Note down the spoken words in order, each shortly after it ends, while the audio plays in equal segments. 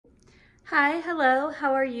Hi, hello,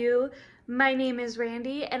 how are you? My name is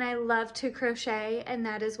Randy and I love to crochet, and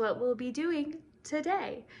that is what we'll be doing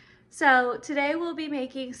today. So today we'll be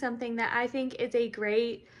making something that I think is a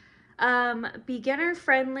great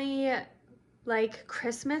beginner-friendly like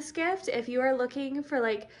Christmas gift. If you are looking for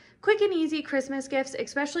like quick and easy Christmas gifts,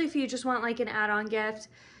 especially if you just want like an add-on gift,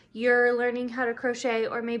 you're learning how to crochet,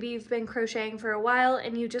 or maybe you've been crocheting for a while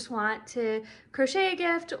and you just want to crochet a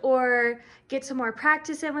gift or get some more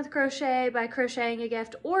practice in with crochet by crocheting a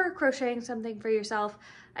gift or crocheting something for yourself,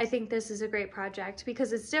 I think this is a great project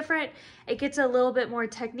because it's different. It gets a little bit more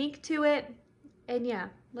technique to it. And yeah,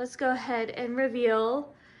 let's go ahead and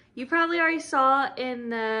reveal. You probably already saw in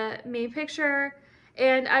the main picture,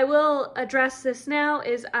 and I will address this now,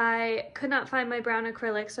 is I could not find my brown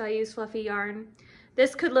acrylic, so I used fluffy yarn.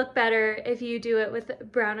 This could look better if you do it with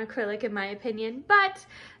brown acrylic, in my opinion, but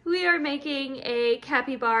we are making a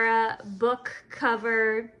Capybara book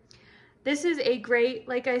cover. This is a great,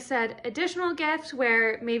 like I said, additional gift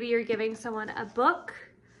where maybe you're giving someone a book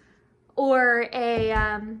or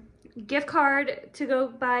a gift card to go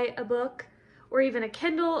buy a book, or even a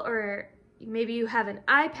Kindle, or maybe you have an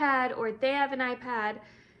iPad or they have an iPad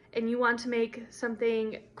and you want to make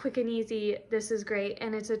something quick and easy. This is great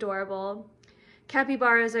and it's adorable.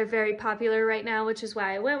 Capybaras are very popular right now, which is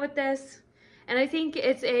why I went with this. And I think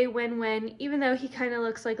it's a win-win, even though he kind of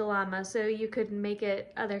looks like a llama, so you could make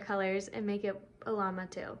it other colors and make it a llama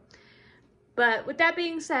too. But with that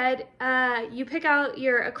being said, you pick out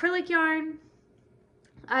your acrylic yarn.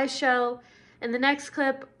 I show in the next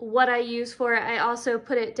clip what I use for it. I also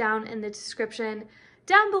put it down in the description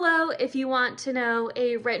down below if you want to know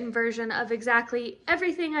a written version of exactly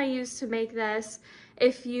everything I use to make this.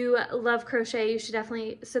 If you love crochet, you should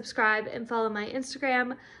definitely subscribe and follow my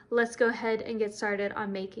Instagram. Let's go ahead and get started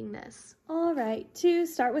on making this. All right, to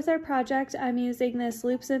start with our project, I'm using this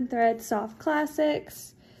Loops and Threads Soft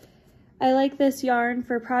Classics. I like this yarn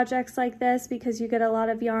for projects like this because you get a lot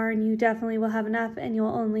of yarn, you definitely will have enough, and you'll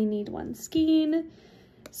only need one skein.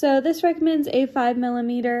 So this recommends a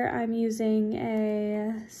 5mm. I'm using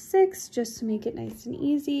a 6 just to make it nice and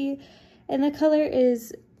easy. And the color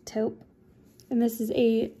is Taupe. And this is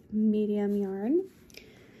a medium yarn.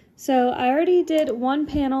 So I already did one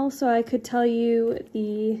panel so I could tell you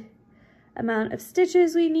the amount of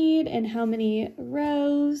stitches we need and how many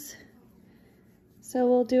rows. So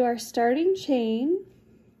we'll do our starting chain.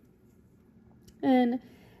 And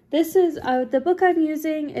this is, the book I'm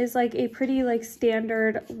using is like a pretty like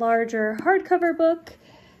standard larger hardcover book.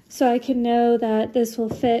 So I can know that this will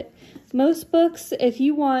fit most books. If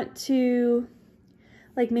you want to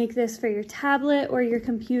like make this for your tablet or your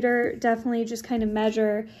computer, definitely just kind of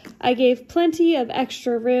measure. I gave plenty of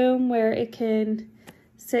extra room where it can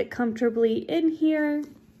sit comfortably in here.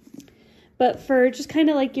 But for just kind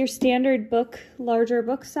of like your standard book, larger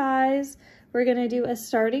book size, we're gonna do a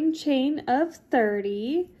starting chain of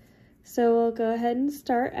 30. So we'll go ahead and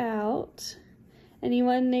start out. And you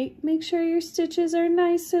want to make sure your stitches are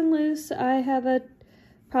nice and loose. I have a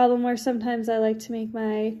problem where sometimes I like to make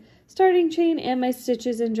my starting chain and my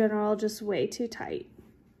stitches in general just way too tight.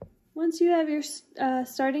 Once you have your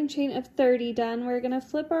starting chain of 30 done, we're going to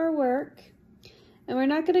flip our work, and we're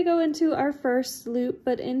not going to go into our first loop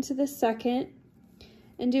but into the second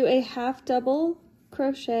and do a half double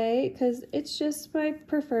crochet because it's just my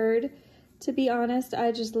preferred. To be honest,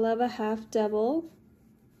 I just love a half double.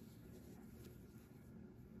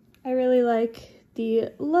 I really like the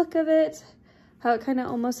look of it, how it kind of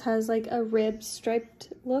almost has like a ribbed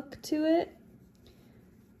striped look to it.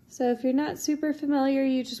 So if you're not super familiar,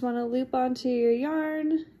 you just want to loop onto your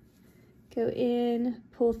yarn, go in,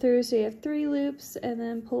 pull through, so you have 3 loops, and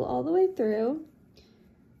then pull all the way through.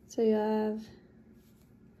 So you have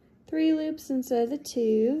 3 loops instead of the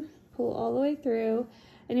 2, pull all the way through,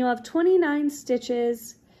 and you'll have 29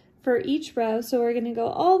 stitches for each row. So we're going to go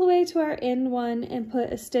all the way to our end one and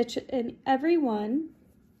put a stitch in every one.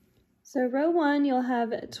 So row 1, you'll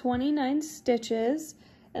have 29 stitches,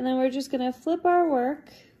 and then we're just going to flip our work.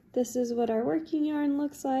 This is what our working yarn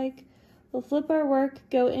looks like. We'll flip our work,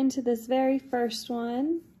 go into this very first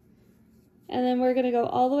one, and then we're going to go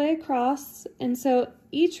all the way across. And so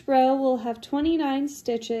each row will have 29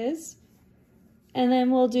 stitches, and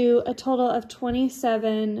then we'll do a total of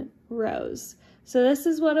 27 rows. So this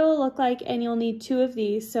is what it will look like, and you'll need 2 of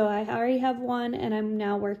these. So I already have one, and I'm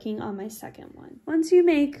now working on my second one. Once you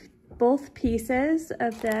make both pieces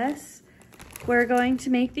of this, we're going to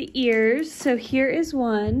make the ears. So here is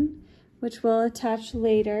one, which we'll attach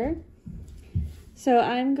later. So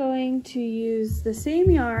I'm going to use the same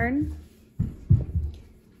yarn,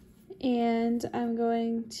 and I'm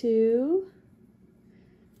going to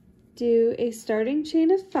do a starting chain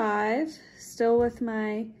of 5, still with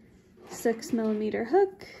my 6mm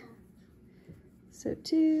hook. So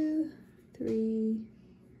 2, 3,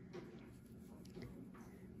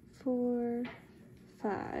 4,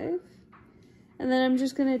 5. And then I'm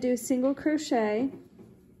just going to do a single crochet,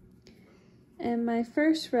 and my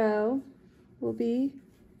first row will be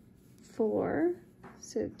 4.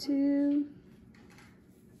 So 2,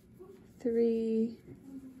 3,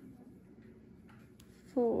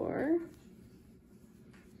 4.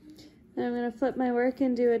 Then I'm going to flip my work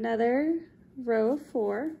and do another row of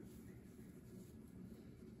 4.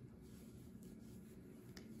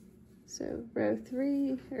 So row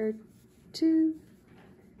 3 or 2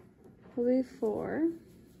 will be 4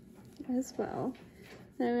 as well.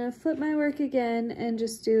 Then I'm going to flip my work again and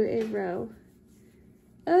just do a row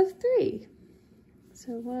of 3.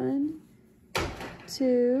 So 1,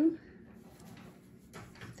 2,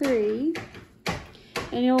 3.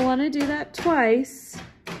 And you'll want to do that twice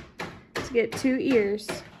to get 2 ears.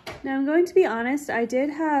 Now I'm going to be honest, I did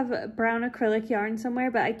have brown acrylic yarn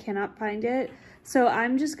somewhere, but I cannot find it. So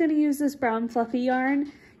I'm just going to use this brown fluffy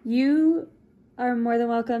yarn. You are more than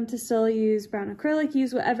welcome to still use brown acrylic.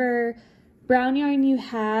 Use whatever brown yarn you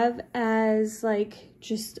have as like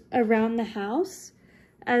just around the house,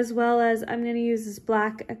 as well as I'm going to use this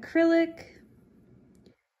black acrylic.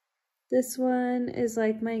 This one is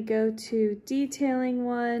like my go-to detailing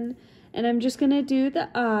one, and I'm just going to do the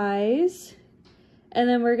eyes, and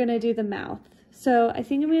then we're going to do the mouth. So I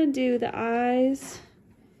think I'm going to do the eyes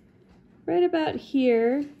right about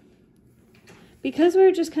here. Because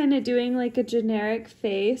we're just kind of doing like a generic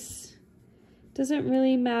face, doesn't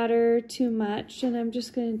really matter too much, and I'm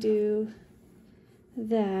just going to do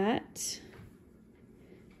that.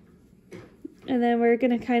 And then we're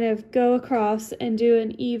going to kind of go across and do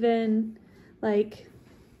an even, like,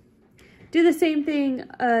 do the same thing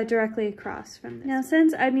directly across from this. Now,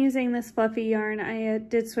 since I'm using this fluffy yarn, I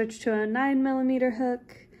did switch to a 9mm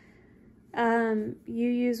hook. You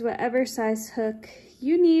use whatever size hook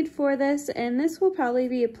you need for this, and this will probably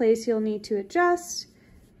be a place you'll need to adjust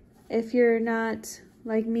if you're not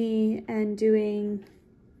like me and doing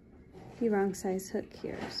the wrong size hook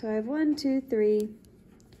here. So I have 1, 2, 3,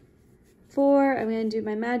 4. I'm going to do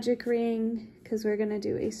my magic ring because we're going to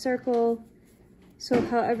do a circle. So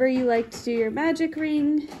however you like to do your magic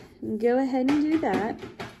ring, go ahead and do that.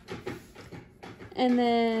 And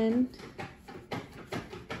then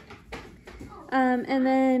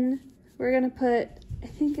we're going to put, I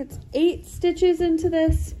think it's 8 stitches into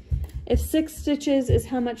this. If 6 stitches is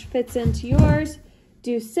how much fits into yours,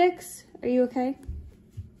 do 6. Are you okay?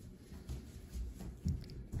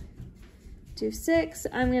 Do 6.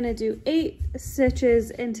 I'm going to do 8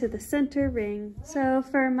 stitches into the center ring. So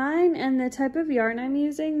for mine and the type of yarn I'm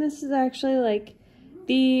using, this is actually like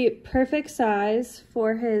the perfect size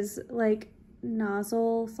for his like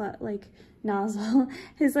nozzle,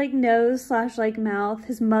 his like nose slash like mouth,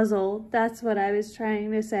 his muzzle. That's what I was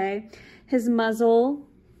trying to say. His muzzle.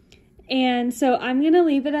 And so I'm going to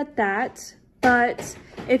leave it at that. But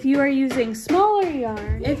if you are using smaller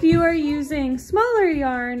yarn,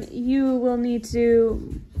 you will need to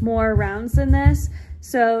do more rounds than this.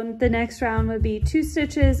 So the next round would be 2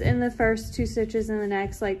 stitches in the first, 2 stitches in the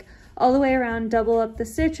next, like all the way around, double up the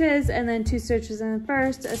stitches, and then 2 stitches in the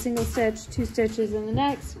first, a single stitch, 2 stitches in the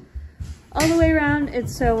next, all the way around, and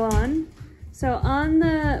so on. So on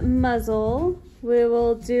the muzzle, we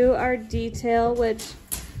will do our detail, which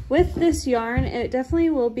with this yarn, it definitely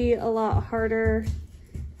will be a lot harder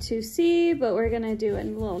to see, but we're gonna do a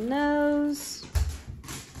little nose.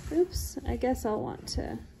 Oops, I guess I'll want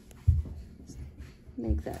to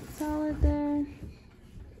make that solid there.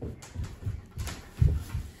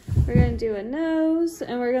 We're gonna do a nose,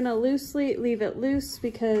 and we're gonna loosely leave it loose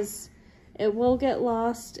because it will get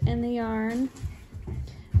lost in the yarn.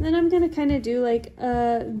 And then I'm gonna kind of do like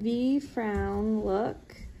a V frown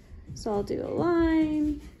look. So I'll do a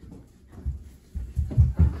line,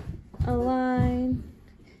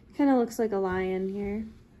 kind of looks like a lion here,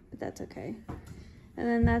 but that's okay. And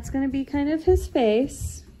then that's going to be kind of his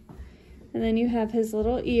face, and then you have his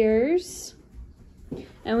little ears,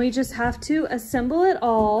 and we just have to assemble it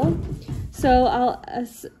all. So I'll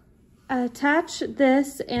attach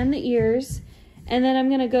this and the ears, and then I'm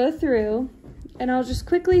going to go through and I'll just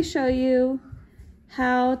quickly show you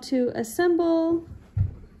how to assemble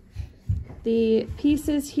the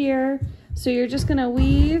pieces here. So you're just going to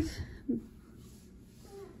weave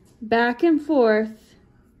back and forth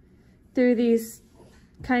through these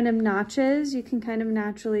kind of notches. You can kind of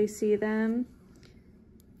naturally see them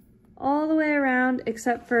all the way around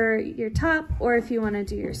except for your top, or if you want to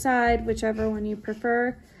do your side, whichever one you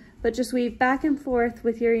prefer. but just weave back and forth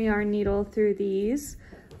with your yarn needle through these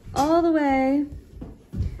all the way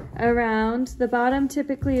around. The bottom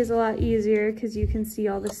typically is a lot easier because you can see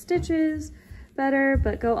all the stitches better,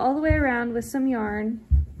 but go all the way around with some yarn.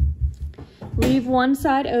 Leave one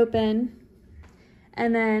side open,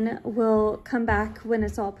 and then we'll come back when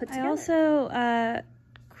it's all put together. I also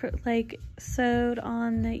like sewed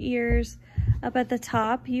on the ears up at the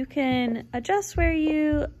top. You can adjust where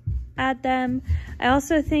you add them. I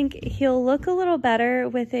also think he'll look a little better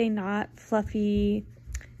with a not fluffy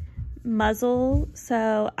muzzle,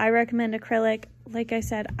 so I recommend acrylic. Like I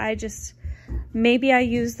said, maybe I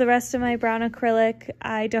use the rest of my brown acrylic,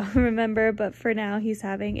 I don't remember, but for now he's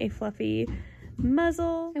having a fluffy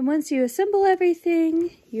muzzle. And once you assemble everything,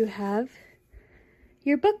 you have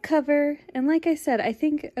your book cover. And like I said, I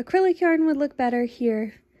think acrylic yarn would look better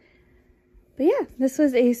here. But yeah, this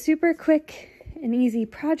was a super quick and easy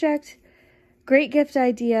project. Great gift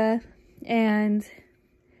idea, and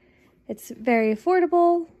it's very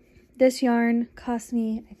affordable. This yarn cost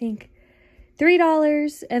me, I think,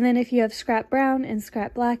 $3, and then if you have scrap brown and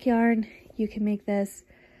scrap black yarn, you can make this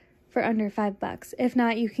for under $5. If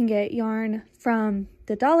not, you can get yarn from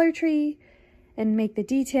the Dollar Tree and make the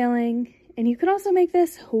detailing, and you can also make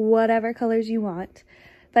this whatever colors you want.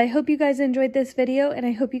 But I hope you guys enjoyed this video, and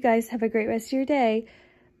I hope you guys have a great rest of your day.